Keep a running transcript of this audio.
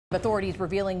Authorities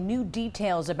revealing new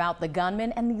details about the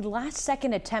gunman and the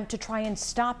last-second attempt to try and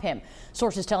stop him.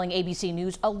 Sources telling ABC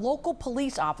News a local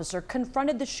police officer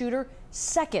confronted the shooter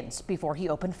seconds before he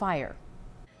opened fire.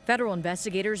 Federal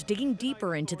investigators digging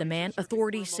deeper into the man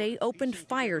authorities say opened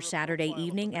fire Saturday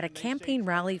evening at a campaign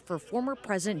rally for former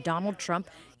President Donald Trump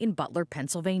in Butler,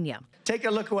 Pennsylvania. Take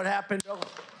a look at what happened.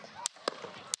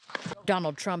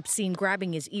 Donald Trump seen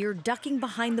grabbing his ear, ducking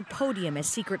behind the podium as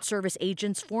Secret Service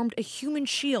agents formed a human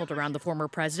shield around the former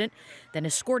president, then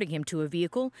escorting him to a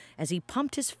vehicle as he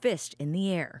pumped his fist in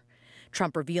the air.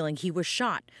 Trump revealing he was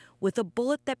shot with a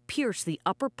bullet that pierced the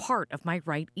upper part of my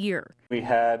right ear. We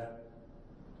had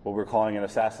what we're calling an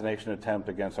assassination attempt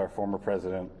against our former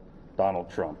president, Donald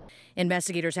Trump.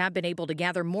 Investigators have been able to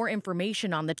gather more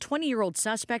information on the 20-year-old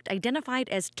suspect identified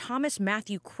as Thomas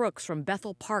Matthew Crooks from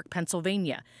Bethel Park,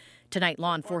 Pennsylvania. Tonight,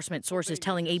 law enforcement sources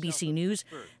telling ABC News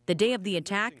the day of the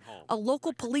attack, a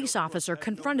local police officer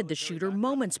confronted the shooter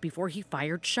moments before he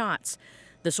fired shots.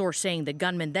 The source saying the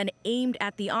gunman then aimed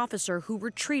at the officer, who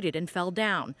retreated and fell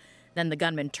down. Then the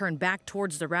gunman turned back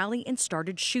towards the rally and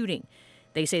started shooting.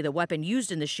 They say the weapon used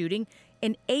in the shooting,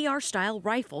 an AR-style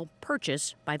rifle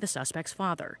purchased by the suspect's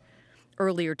father.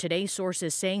 Earlier today,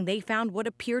 sources saying they found what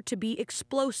appeared to be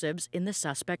explosives in the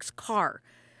suspect's car.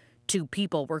 2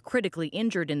 people were critically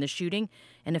injured in the shooting,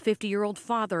 and a 50-year-old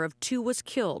father of 2 was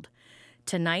killed.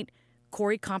 Tonight,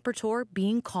 Corey Compertor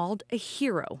being called a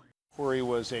hero. Corey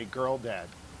was a girl dad.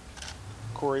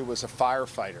 Corey was a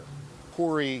firefighter.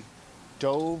 Corey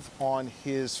dove on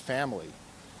his family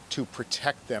to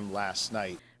protect them last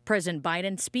night. President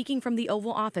Biden speaking from the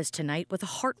Oval Office tonight with a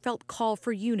heartfelt call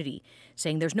for unity,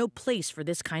 saying there's no place for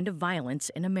this kind of violence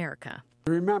in America.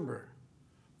 Remember,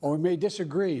 while we may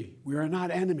disagree, we are not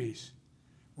enemies.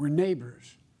 We're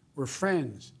neighbors, we're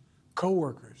friends,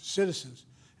 co-workers, citizens,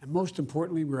 and most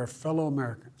importantly, we're fellow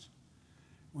Americans.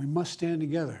 We must stand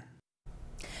together.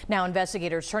 Now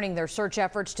investigators turning their search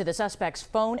efforts to the suspect's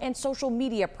phone and social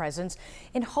media presence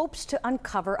in hopes to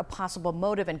uncover a possible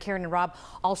motive. And Karen and Rob,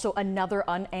 also another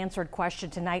unanswered question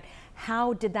tonight.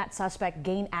 How did that suspect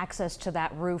gain access to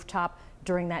that rooftop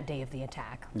during that day of the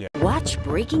attack? Yeah. Watch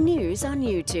breaking news on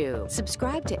YouTube.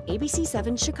 Subscribe to ABC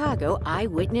 7 Chicago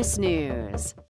Eyewitness News.